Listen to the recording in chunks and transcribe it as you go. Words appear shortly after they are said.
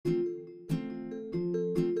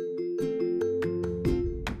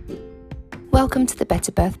Welcome to the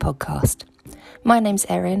Better Birth podcast. My name's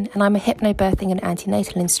Erin and I'm a hypnobirthing and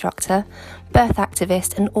antenatal instructor, birth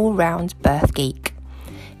activist and all-round birth geek.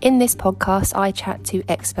 In this podcast, I chat to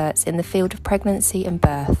experts in the field of pregnancy and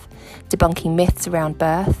birth, debunking myths around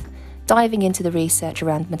birth, diving into the research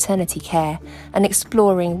around maternity care and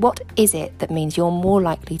exploring what is it that means you're more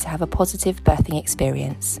likely to have a positive birthing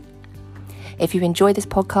experience. If you enjoy this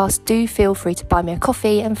podcast, do feel free to buy me a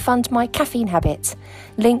coffee and fund my caffeine habit.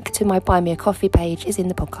 Link to my Buy Me a Coffee page is in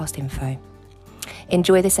the podcast info.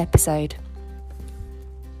 Enjoy this episode.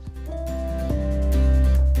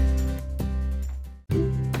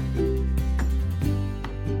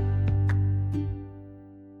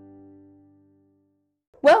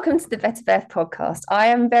 Welcome to the Better Birth podcast. I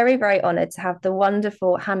am very, very honoured to have the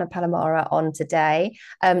wonderful Hannah Palamara on today,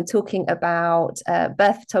 talking about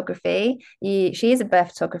birth photography. She is a birth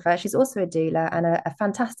photographer. She's also a doula and a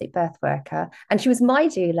fantastic birth worker. And she was my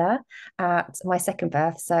doula at my second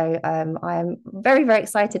birth. So I am very, very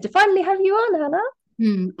excited to finally have you on,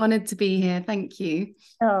 Hannah. Honoured to be here. Thank you.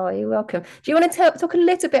 Oh, you're welcome. Do you want to talk a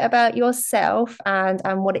little bit about yourself and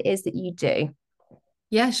what it is that you do?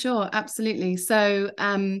 Yeah, sure. Absolutely. So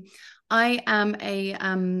I am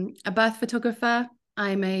a birth photographer.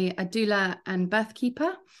 I'm a doula and birth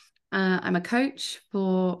keeper. I'm a coach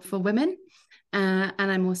for women and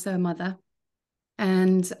I'm also a mother.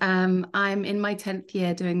 And I'm in my 10th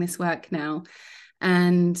year doing this work now.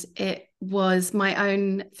 And it was my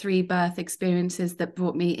own 3 birth experiences that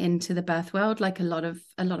brought me into the birth world, like a lot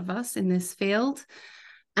of us in this field.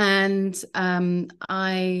 And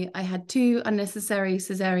I had 2 unnecessary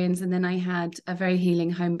cesareans, and then I had a very healing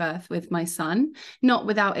home birth with my son, not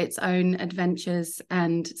without its own adventures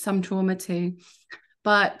and some trauma too.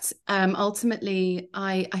 But ultimately,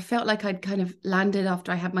 I felt like I'd kind of landed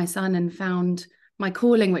after I had my son and found my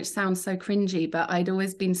calling, which sounds so cringy, but I'd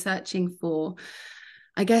always been searching for,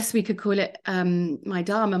 I guess we could call it my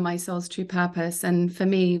dharma, my soul's true purpose. And for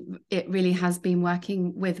me, it really has been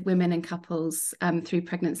working with women and couples through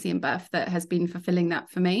pregnancy and birth that has been fulfilling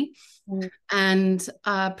that for me. And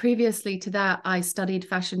previously to that, I studied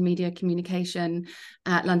fashion media communication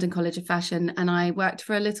at London College of Fashion. And I worked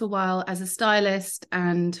for a little while as a stylist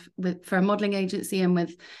and for a modeling agency and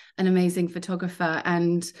with an amazing photographer.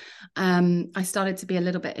 And I started to be a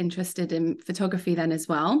little bit interested in photography then as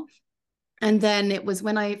well. And then it was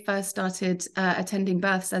when I first started attending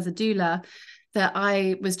births as a doula that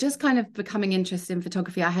I was just kind of becoming interested in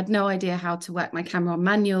photography. I had no idea how to work my camera on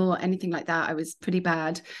manual or anything like that. I was pretty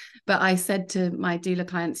bad. But I said to my doula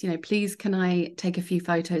clients, please, can I take a few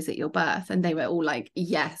photos at your birth? And they were all like,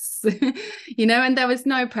 yes, and there was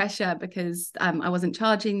no pressure because I wasn't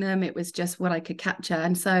charging them. It was just what I could capture.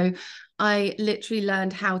 And so I literally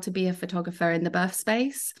learned how to be a photographer in the birth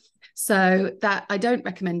space. So that I don't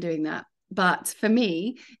recommend doing that. But for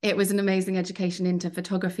me, it was an amazing education into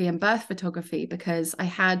photography and birth photography because I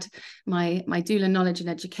had my doula knowledge and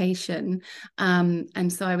education.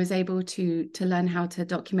 And so I was able to learn how to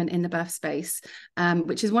document in the birth space,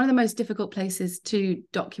 which is one of the most difficult places to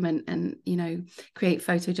document and, create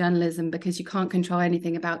photojournalism because you can't control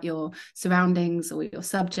anything about your surroundings or your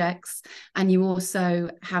subjects. And you also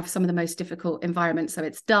have some of the most difficult environments. So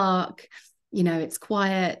it's dark. It's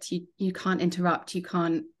quiet, you can't interrupt, you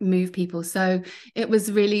can't move people. So it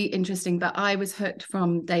was really interesting, but I was hooked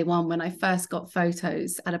from day one when I first got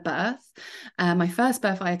photos at a birth. My first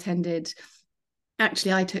birth I attended,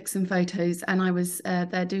 actually I took some photos and I was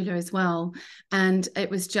their doula as well. And it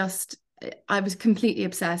was just, I was completely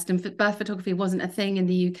obsessed, and birth photography wasn't a thing in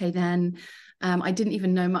the UK then. I didn't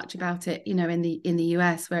even know much about it, in the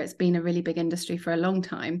US, where it's been a really big industry for a long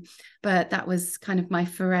time. But that was kind of my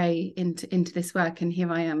foray into this work. And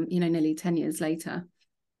here I am, nearly 10 years later.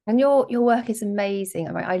 And your work is amazing.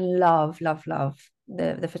 I mean, I love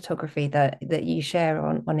the photography that you share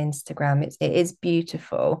on Instagram. It is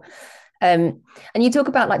beautiful. And you talk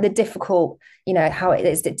about like the difficult, how it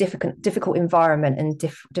is a difficult environment and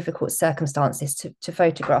difficult circumstances to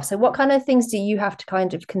photograph. So what kind of things do you have to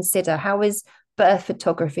kind of consider? How is birth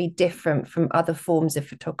photography different from other forms of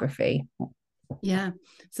photography? Yeah,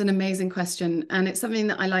 it's an amazing question. And it's something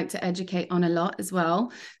that I like to educate on a lot as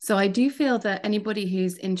well. So I do feel that anybody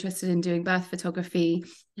who's interested in doing birth photography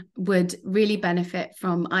would really benefit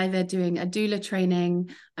from either doing a doula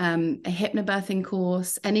training, a hypnobirthing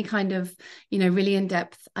course, any kind of, really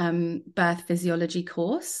in-depth birth physiology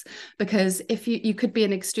course. Because if you could be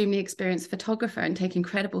an extremely experienced photographer and take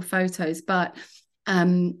incredible photos, but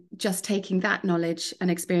just taking that knowledge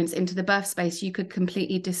and experience into the birth space, you could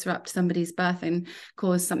completely disrupt somebody's birth and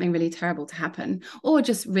cause something really terrible to happen, or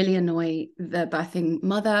just really annoy the birthing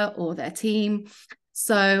mother or their team.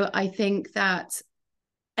 So I think that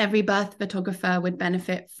every birth photographer would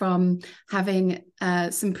benefit from having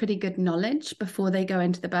some pretty good knowledge before they go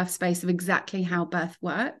into the birth space of exactly how birth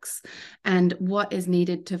works and what is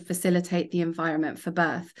needed to facilitate the environment for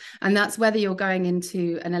birth. And that's whether you're going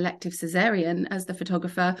into an elective cesarean as the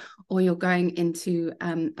photographer, or you're going into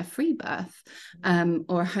a free birth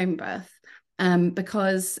or a home birth.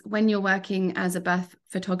 Because when you're working as a birth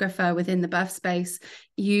photographer within the birth space,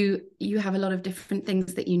 you have a lot of different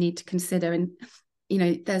things that you need to consider. And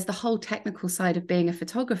there's the whole technical side of being a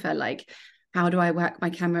photographer, like how do I work my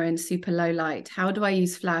camera in super low light? How do I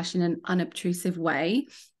use flash in an unobtrusive way?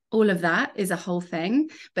 All of that is a whole thing.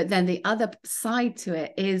 But then the other side to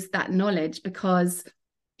it is that knowledge, because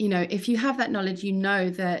if you have that knowledge,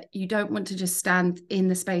 that you don't want to just stand in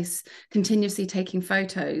the space continuously taking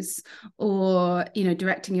photos or,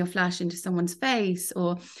 directing your flash into someone's face,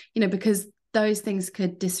 or, because those things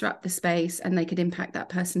could disrupt the space and they could impact that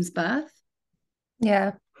person's birth.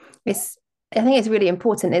 Yeah, I think it's really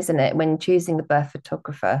important, isn't it, when choosing the birth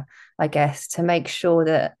photographer, I guess, to make sure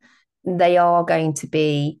that they are going to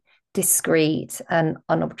be discreet and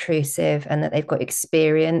unobtrusive, and that they've got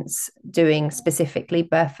experience doing specifically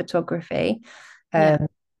birth photography. Yeah,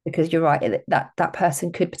 Because you're right, that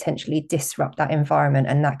person could potentially disrupt that environment,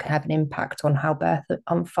 and that can have an impact on how birth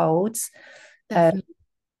unfolds. Um, definitely.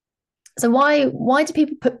 so why do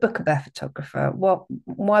people book a birth photographer?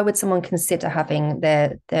 Why would someone consider having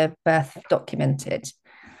their birth documented?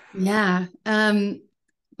 Yeah.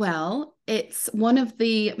 Well, it's one of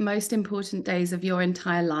the most important days of your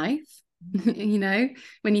entire life.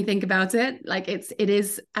 When you think about it, like it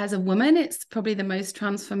is, as a woman, it's probably the most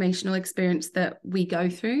transformational experience that we go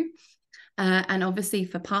through. And obviously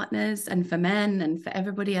for partners and for men and for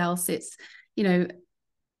everybody else, it's,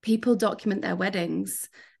 people document their weddings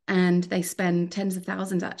and they spend tens of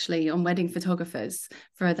thousands actually on wedding photographers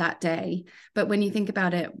for that day. But when you think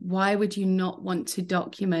about it, why would you not want to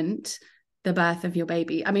document the birth of your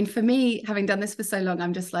baby? I mean, for me, having done this for so long,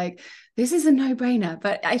 I'm just like, this is a no-brainer.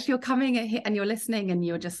 But if you're coming and you're listening and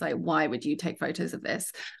you're just like, why would you take photos of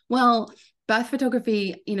this? Well, birth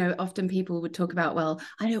photography, often people would talk about, well,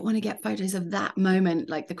 I don't want to get photos of that moment,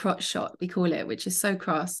 like the crotch shot, we call it, which is so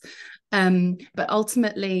cross. But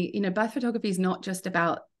ultimately, birth photography is not just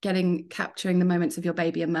about capturing the moments of your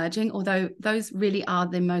baby emerging, although those really are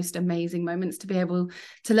the most amazing moments to be able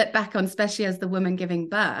to look back on, especially as the woman giving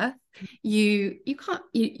birth. You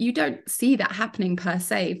don't see that happening per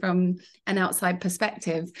se from an outside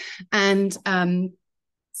perspective. And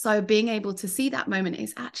so being able to see that moment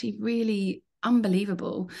is actually really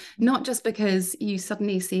unbelievable, not just because you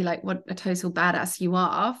suddenly see like what a total badass you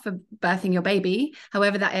are for birthing your baby,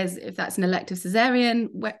 however that is, if that's an elective cesarean,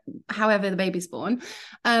 however the baby's born,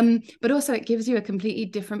 but also it gives you a completely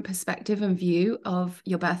different perspective and view of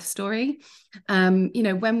your birth story.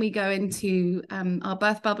 When we go into our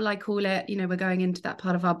birth bubble, I call it, we're going into that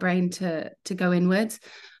part of our brain to go inwards.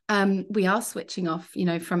 We are switching off,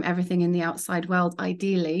 from everything in the outside world,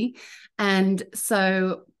 ideally. And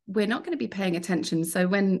so we're not going to be paying attention. So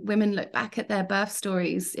when women look back at their birth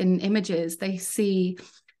stories in images, they see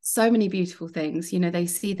so many beautiful things. They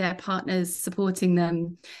see their partners supporting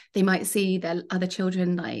them. They might see their other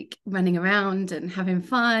children like running around and having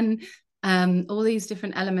fun. All these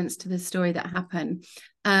different elements to the story that happen.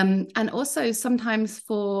 And also sometimes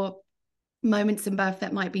for moments in birth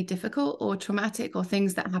that might be difficult or traumatic, or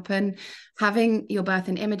things that happen, having your birth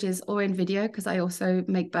in images or in video, because I also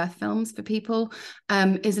make birth films for people,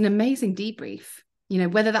 is an amazing debrief,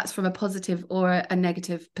 whether that's from a positive or a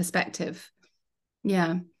negative perspective.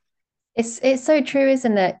 Yeah. It's so true,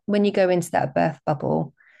 isn't it? When you go into that birth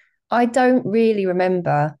bubble, I don't really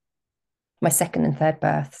remember my second and third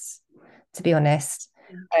births, to be honest.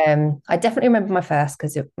 I definitely remember my first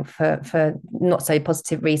because for not so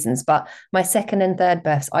positive reasons, but my second and third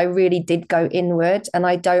births, I really did go inward, and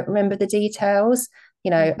I don't remember the details,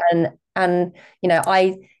 and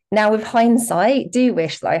I now with hindsight do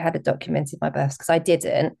wish that I had documented my births, because I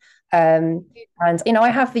didn't. And I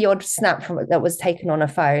have the odd snap from it that was taken on a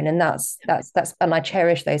phone, and that's and I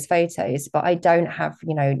cherish those photos, but I don't have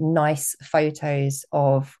nice photos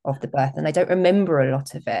of the birth, and I don't remember a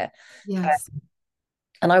lot of it. Yes.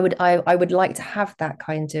 And I would like to have that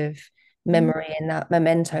kind of memory and that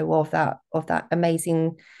memento of that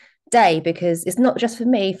amazing day, because it's not just for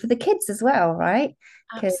me, for the kids as well, right?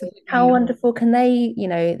 Because how Absolutely. wonderful can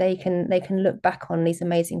they can look back on these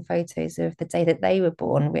amazing photos of the day that they were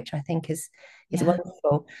born, which I think is Yeah.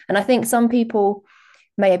 wonderful. And I think some people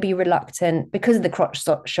may be reluctant because of the crotch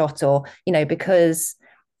shot, or because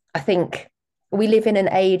I think we live in an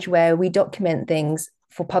age where we document things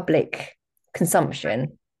for public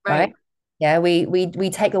consumption, right? Right. Yeah, we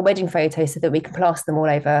take the wedding photos so that we can plaster them all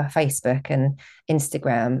over Facebook and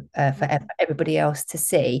Instagram for everybody else to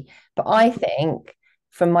see. But I think,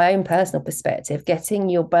 from my own personal perspective, getting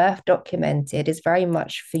your birth documented is very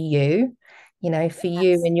much for you, for you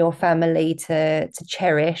Yes. and your family to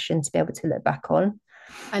cherish and to be able to look back on.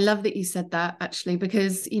 I love that you said that actually,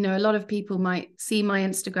 because, a lot of people might see my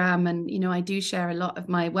Instagram and, I do share a lot of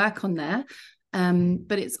my work on there.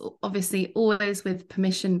 But it's obviously always with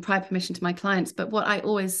permission, prior permission to my clients. But what I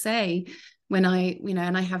always say when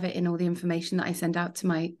and I have it in all the information that I send out to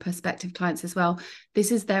my prospective clients as well,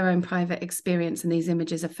 this is their own private experience and these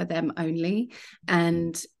images are for them only.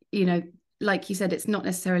 And, like you said, it's not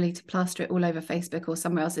necessarily to plaster it all over Facebook or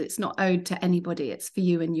somewhere else. It's not owed to anybody. It's for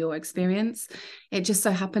you and your experience. It just so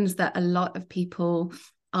happens that a lot of people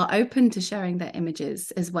are open to sharing their images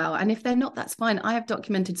as well. And if they're not, that's fine. I have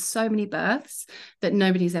documented so many births that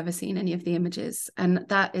nobody's ever seen any of the images. And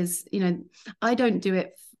that is, I don't do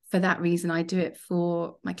it for that reason. I do it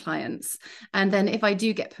for my clients. And then if I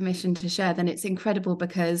do get permission to share, then it's incredible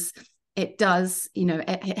because it does,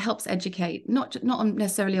 it helps educate, not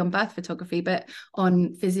necessarily on birth photography, but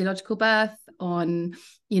on physiological birth, on,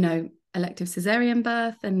 elective cesarean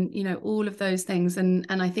birth, and, all of those things. And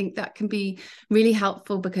I think that can be really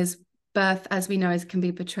helpful because birth, as we know, can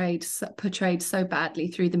be portrayed so badly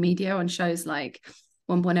through the media on shows like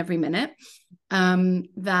One Born Every Minute,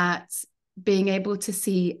 that being able to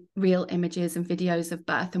see real images and videos of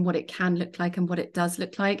birth and what it can look like and what it does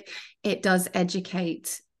look like, it does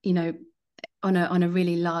educate, on a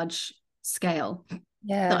really large scale.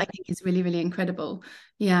 Yeah. That I think is really, really incredible.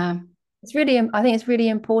 Yeah. I think it's really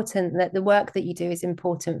important that the work that you do is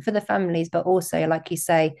important for the families, but also, like you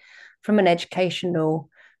say, from an educational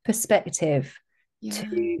perspective. Yeah.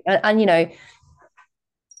 And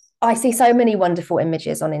I see so many wonderful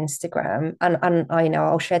images on Instagram, and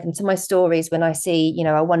I'll share them to my stories when I see,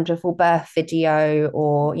 a wonderful birth video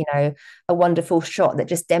or, a wonderful shot that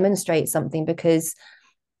just demonstrates something, because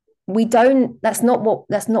we don't that's not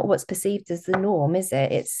what's perceived as the norm, is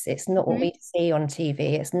it? It's not what we see on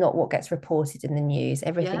TV. It's not what gets reported in the news.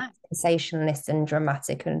 Everything's Yeah, sensationalist and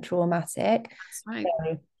dramatic and traumatic. that's right.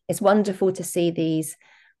 So it's wonderful to see these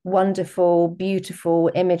wonderful, beautiful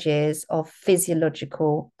images of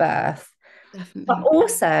physiological birth, but Definitely.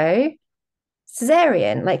 also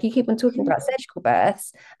cesarean. Like, you keep on talking Mhm. about surgical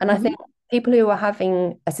births, and I Mhm. think people who are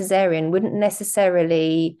having a cesarean wouldn't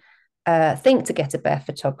necessarily think to get a birth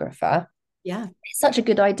photographer. Yeah. It's such a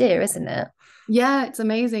good idea, isn't it? Yeah, it's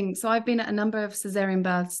amazing. So I've been at a number of cesarean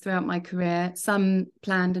births throughout my career, some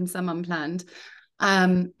planned and some unplanned.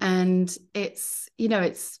 And it's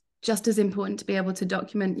just as important to be able to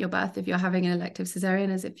document your birth if you're having an elective cesarean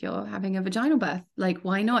as if you're having a vaginal birth. Like,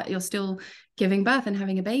 why not? You're still giving birth and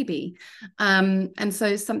having a baby. And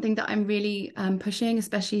so something that I'm really pushing,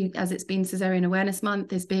 especially as it's been Cesarean Awareness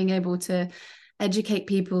Month, is being able to educate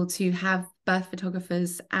people to have birth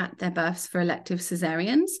photographers at their births for elective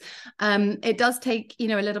cesareans. It does take, a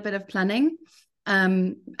little bit of planning.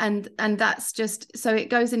 And that's just, so it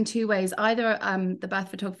goes in two ways. Either the birth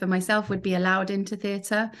photographer myself would be allowed into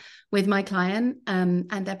theatre with my client and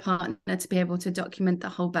their partner to be able to document the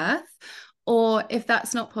whole birth. Or if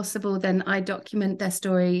that's not possible, then I document their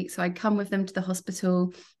story. So I come with them to the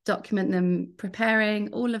hospital, document them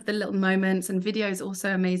preparing, all of the little moments, and video is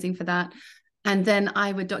also amazing for that. And then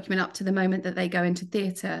I would document up to the moment that they go into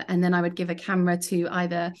theatre. And then I would give a camera to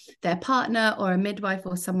either their partner or a midwife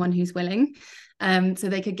or someone who's willing. So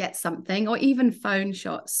they could get something, or even phone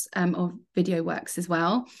shots or video works as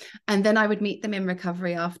well. And then I would meet them in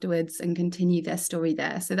recovery afterwards and continue their story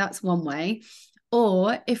there. So that's one way.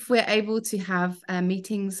 Or if we're able to have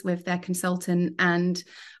meetings with their consultant and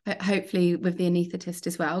hopefully with the anaesthetist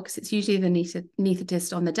as well, because it's usually the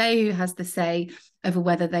anaesthetist on the day who has the say over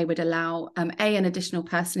whether they would allow an additional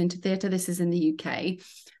person into theatre. This is in the UK.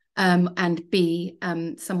 And B,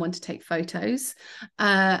 someone to take photos.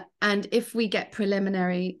 And if we get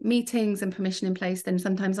preliminary meetings and permission in place, then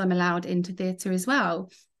sometimes I'm allowed into theatre as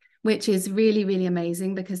well, which is really, really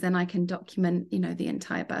amazing, because then I can document, the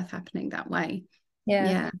entire birth happening that way. Yeah.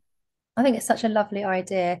 Yeah, I think it's such a lovely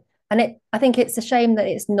idea. And I think it's a shame that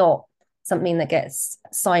it's not something that gets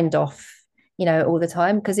signed off, all the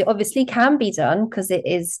time, because it obviously can be done, because it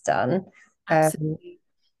is done. Um, absolutely.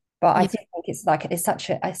 but I Yeah, think it's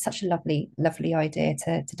such a lovely idea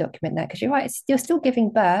to document that, because you're right, you're still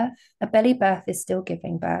giving birth. A belly birth is still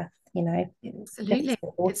giving birth, it's just as absolutely. It's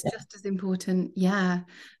important. just as important. Yeah.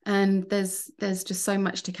 And there's just so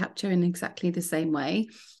much to capture in exactly the same way.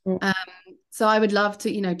 Mm. Um, So I would love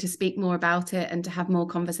to, to speak more about it and to have more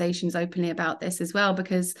conversations openly about this as well,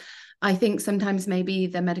 because I think sometimes maybe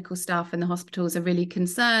the medical staff and the hospitals are really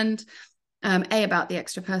concerned, about the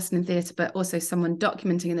extra person in theatre, but also someone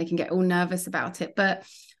documenting, and they can get all nervous about it. But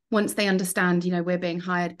once they understand, we're being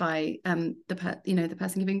hired by the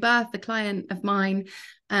person giving birth, the client of mine,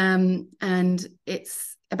 and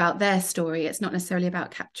it's about their story. It's not necessarily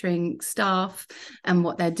about capturing staff and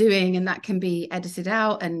what they're doing, and that can be edited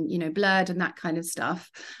out and blurred and that kind of stuff.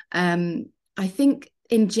 I think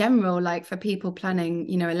in general, like for people planning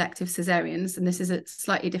elective cesareans, and this is a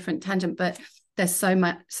slightly different tangent, but there's so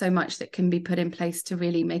much that can be put in place to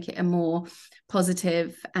really make it a more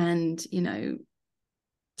positive and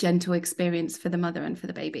gentle experience for the mother and for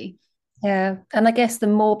the baby. Yeah. And I guess the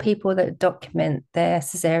more people that document their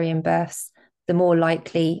cesarean births, the more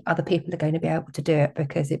likely other people are going to be able to do it,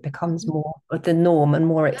 because it becomes more of the norm and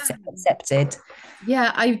more accepted.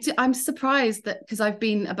 Yeah, I'm surprised that, because I've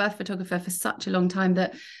been a birth photographer for such a long time,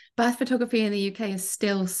 that birth photography in the UK is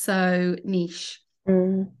still so niche.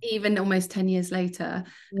 Even almost 10 years later.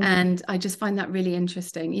 And I just find that really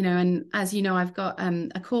interesting, and as I've got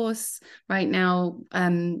a course right now.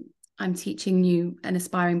 I'm teaching new and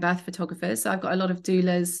aspiring birth photographers, so I've got a lot of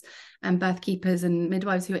doulas and birth keepers and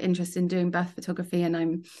midwives who are interested in doing birth photography, and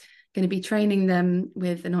I'm going to be training them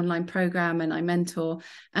with an online program, and I mentor.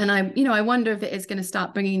 And I wonder if it is going to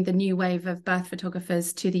start bringing the new wave of birth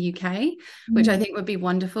photographers to the UK, which I think would be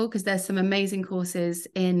wonderful, because there's some amazing courses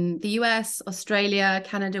in the US, Australia,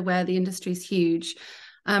 Canada, where the industry is huge.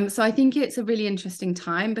 So I think it's a really interesting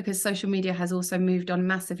time, because social media has also moved on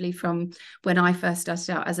massively from when I first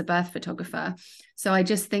started out as a birth photographer. So I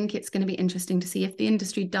just think it's going to be interesting to see if the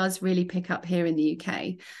industry does really pick up here in the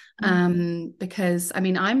UK. Because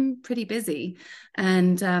I'm pretty busy,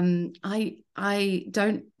 and I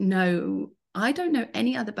don't know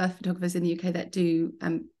any other birth photographers in the UK that do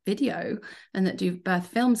video and that do birth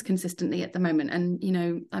films consistently at the moment.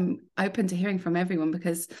 And I'm open to hearing from everyone,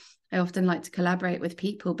 because I often like to collaborate with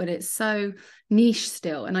people, but it's so niche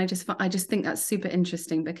still. And I just think that's super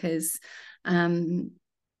interesting, because why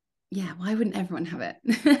wouldn't everyone have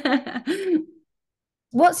it?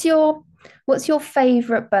 What's your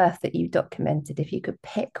favorite birth that you documented, if you could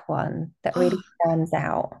pick one that really stands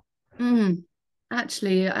out?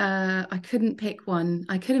 Actually, I couldn't pick one.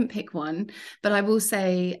 But I will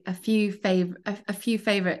say a few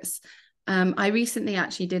favorites. I recently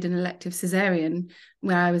actually did an elective cesarean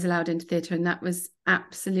where I was allowed into theatre, and that was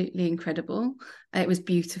absolutely incredible. It was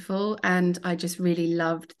beautiful, and I just really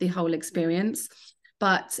loved the whole experience.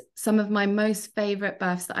 But some of my most favourite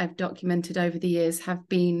births that I've documented over the years have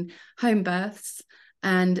been home births,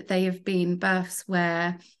 and they have been births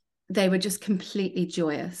where they were just completely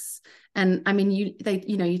joyous. And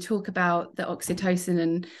you talk about the oxytocin,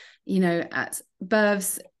 and at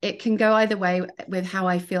births it can go either way with how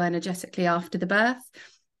I feel energetically after the birth.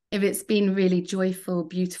 If it's been really joyful,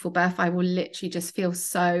 beautiful birth, I will literally just feel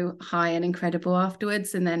so high and incredible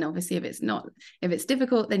afterwards. And then obviously if it's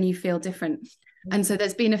difficult, then you feel different. And so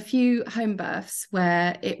there's been a few home births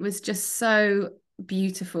where it was just so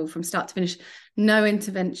beautiful from start to finish, no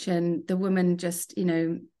intervention. The woman just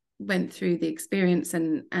went through the experience,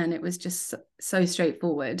 and it was just so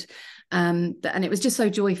straightforward, and it was just so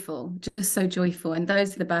joyful. And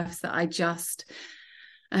those are the births that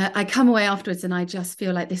I come away afterwards and I just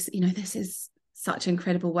feel like this is such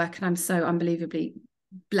incredible work, and I'm so unbelievably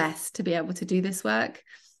blessed to be able to do this work.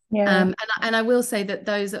 And I will say that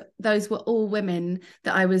those were all women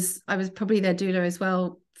that I was probably their doula as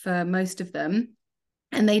well for most of them,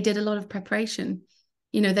 and they did a lot of preparation.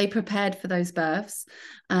 They prepared for those births,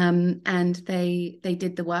 and they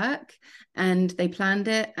did the work, and they planned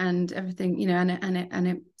it and everything,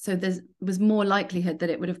 so there was more likelihood that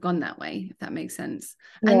it would have gone that way, if that makes sense.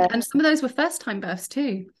 And some of those were first time births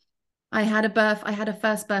too. I had a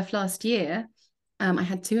first birth last year. I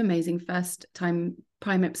had two amazing first time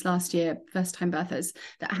primips last year, first time birthers,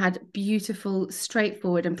 that had beautiful,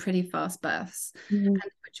 straightforward and pretty fast births, and they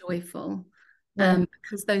were joyful.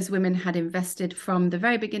 Because those women had invested from the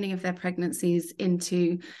very beginning of their pregnancies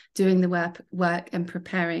into doing the work and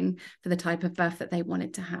preparing for the type of birth that they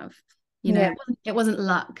wanted to have. It wasn't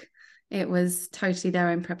luck. It was totally their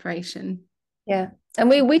own preparation. Yeah. And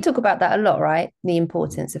we talk about that a lot, right? The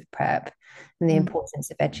importance of prep and the importance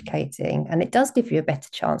of educating. And it does give you a better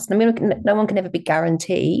chance. I mean, no one can ever be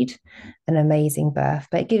guaranteed an amazing birth,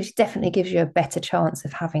 but it definitely gives you a better chance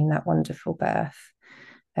of having that wonderful birth.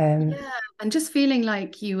 And just feeling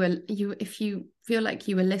like if you feel like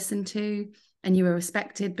you were listened to and you were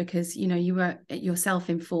respected because you were yourself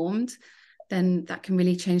informed, then that can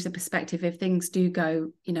really change the perspective if things do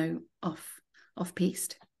go off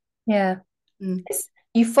off-piste. Yeah. Mm.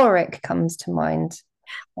 Euphoric comes to mind.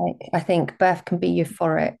 Like, I think birth can be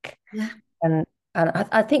euphoric, Yeah. and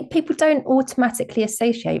I think people don't automatically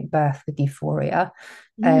associate birth with euphoria,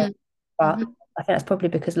 uh, Mm. but Mhm. I think that's probably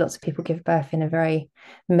because lots of people give birth in a very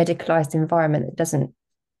medicalized environment that doesn't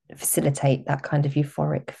facilitate that kind of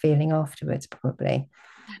euphoric feeling afterwards, probably.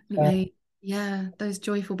 Uh, Definitely. Yeah, those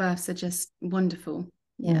joyful births are just wonderful.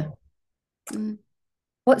 Yeah. mm. Mm.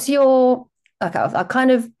 What's your okay?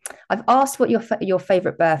 I've asked what your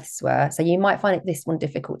favorite births were, so you might find this one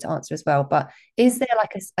difficult to answer as well. But is there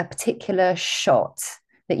like a particular shot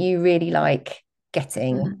that you really like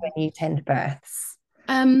getting when Mm. you tend births?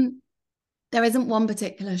 Um, there isn't one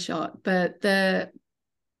particular shot, but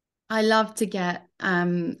I love to get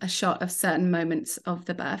a shot of certain moments of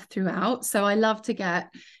the birth throughout. So I love to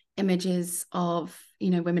get images of,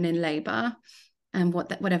 women in labor and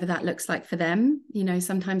whatever that looks like for them.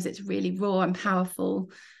 Sometimes it's really raw and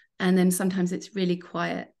powerful, and then sometimes it's really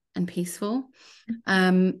quiet and peaceful.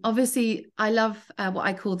 Obviously, I love what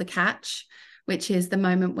I call the catch, which is the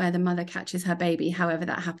moment where the mother catches her baby, however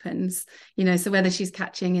that happens. So whether she's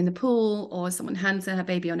catching in the pool or someone hands her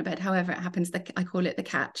baby on a bed, however it happens, I call it the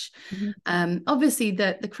catch. Mhm. Obviously,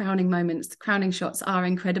 the crowning moments, the crowning shots are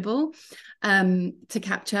incredible to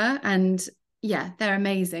capture, and yeah, they're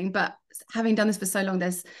amazing. But having done this for so long,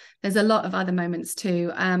 there's a lot of other moments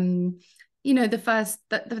too.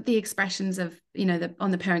 The expressions of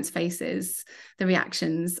on the parents' faces, the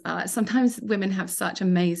reactions. Sometimes women have such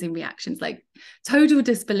amazing reactions, like total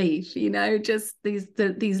disbelief. Just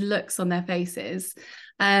these looks on their faces.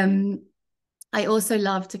 I also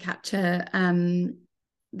love to capture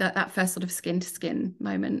that first sort of skin to skin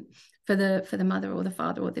moment for the mother or the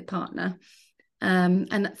father or the partner.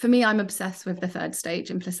 And for me, I'm obsessed with the third stage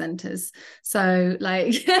in placentas. So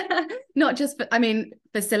like not just, I mean,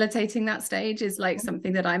 facilitating that stage is like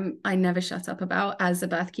something that I never shut up about as a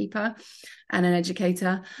birth keeper and an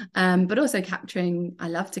educator. But also I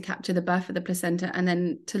love to capture the birth of the placenta and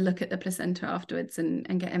then to look at the placenta afterwards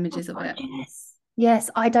and get images of it. Yes. Yes,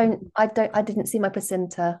 I didn't see my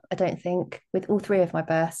placenta, I don't think, with all three of my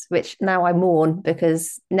births, which now I mourn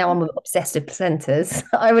because now I'm obsessed with placentas.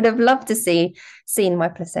 I would have loved to seen my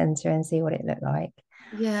placenta and see what it looked like.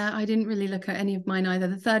 Yeah, I didn't really look at any of mine either.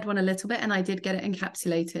 The third one a little bit, and I did get it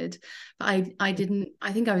encapsulated, but I didn't.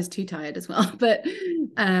 I think I was too tired as well. But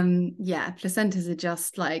yeah, placentas are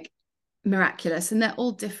just like miraculous, and they're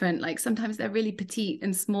all different. Like sometimes they're really petite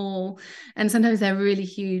and small, and sometimes they're really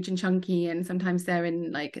huge and chunky, and sometimes they're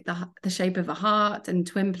in like the shape of a heart. And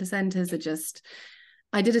twin placentas are just.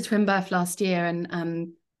 I did a twin birth last year, and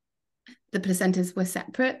the placentas were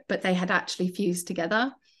separate, but they had actually fused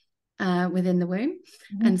together within the womb.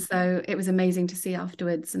 Mhm. And so it was amazing to see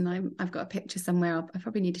afterwards. And I've got a picture somewhere. I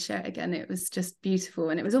probably need to share it again. It was just beautiful.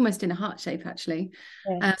 And it was almost in a heart shape, actually.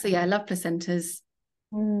 Yeah. So yeah, I love placentas.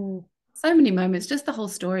 Mm. So many moments, just the whole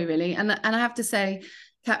story, really. And I have to say,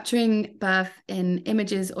 capturing birth in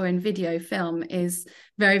images or in video film is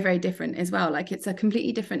very, very different as well. Like it's a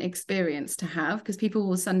completely different experience to have, because people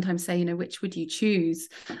will sometimes say, which would you choose?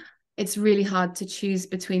 It's really hard to choose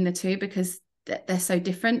between the two because they're so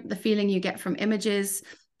different. The feeling you get from images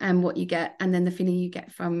and what you get, and then the feeling you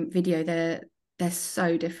get from video, they're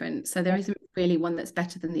so different. So there isn't really one that's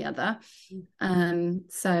better than the other.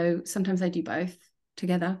 So sometimes I do both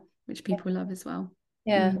together, which people love as well.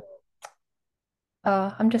 Yeah.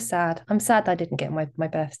 Oh, I'm just sad. I'm sad that I didn't get my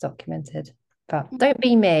births documented. But don't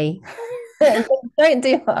be me. Don't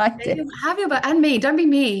do what I did. Have your and me. Don't be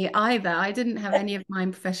me either. I didn't have any of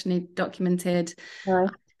mine professionally documented. No.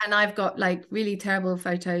 And I've got like really terrible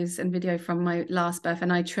photos and video from my last birth,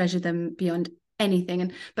 and I treasure them beyond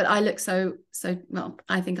anything. But I look so well.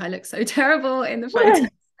 I think I look so terrible in the photos.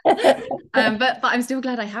 But I'm still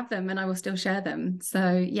glad I have them, and I will still share them.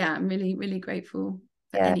 So yeah, I'm really really grateful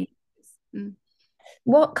for Yeah. any. Mm.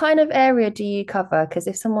 What kind of area do you cover? Because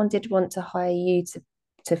if someone did want to hire you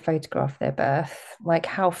to photograph their birth, like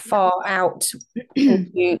how far out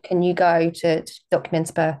can you go to document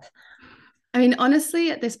a birth? I mean,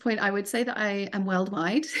 honestly, at this point, I would say that I am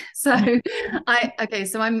worldwide. So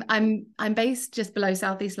I'm based just below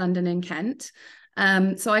Southeast London in Kent.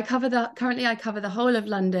 So currently I cover the whole of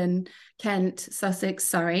London, Kent, Sussex,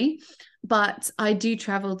 Surrey, but I do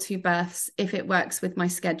travel to births if it works with my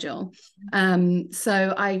schedule.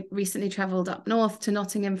 So I recently traveled up north to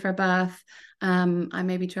Nottingham for a birth. I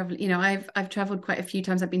maybe travel, I've traveled quite a few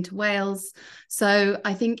times. I've been to Wales. So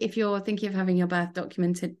I think if you're thinking of having your birth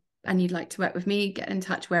documented, and you'd like to work with me, get in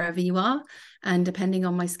touch wherever you are. And depending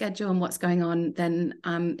on my schedule and what's going on, then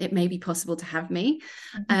it may be possible to have me.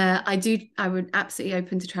 I would absolutely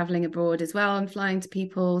open to traveling abroad as well and flying to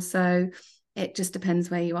people. So it just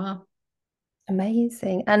depends where you are.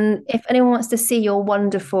 Amazing. And if anyone wants to see your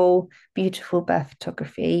wonderful, beautiful birth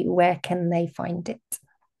photography, where can they find it?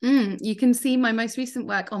 You can see my most recent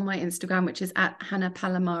work on my Instagram, which is at Hannah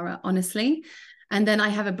Palamara, honestly. And then I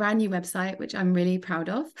have a brand new website, which I'm really proud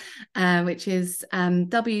of, which is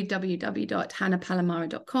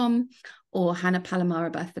www.hannahpalamara.com or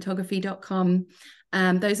hannahpalamarabirthphotography.com.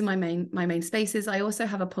 Those are my main spaces. I also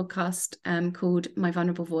have a podcast called My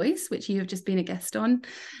Vulnerable Voice, which you have just been a guest on,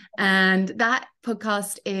 and that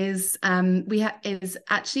podcast is is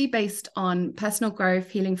actually based on personal growth,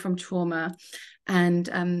 healing from trauma, and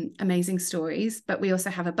amazing stories. But we also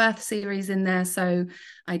have a birth series in there, so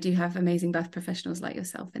I do have amazing birth professionals like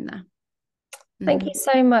yourself in there. Thank you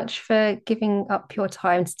so much for giving up your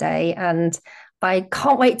time today, and I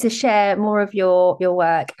can't wait to share more of your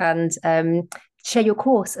work and share your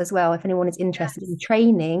course as well. If anyone is interested in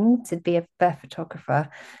training to be a birth photographer,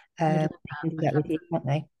 they can do that with you, can't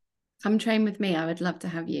they? Come train with me. I would love to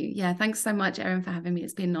have you. Yeah, thanks so much, Erin, for having me.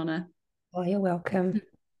 It's been an honor. Oh, you're welcome.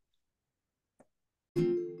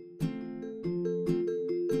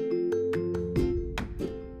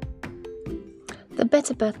 The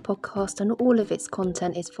Better Birth podcast and all of its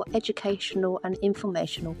content is for educational and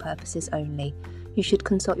informational purposes only. You should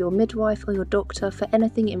consult your midwife or your doctor for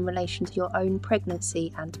anything in relation to your own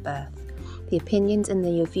pregnancy and birth. The opinions and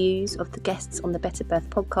the views of the guests on the Better Birth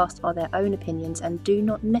podcast are their own opinions and do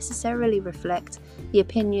not necessarily reflect the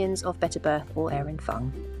opinions of Better Birth or Erin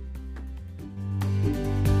Fung.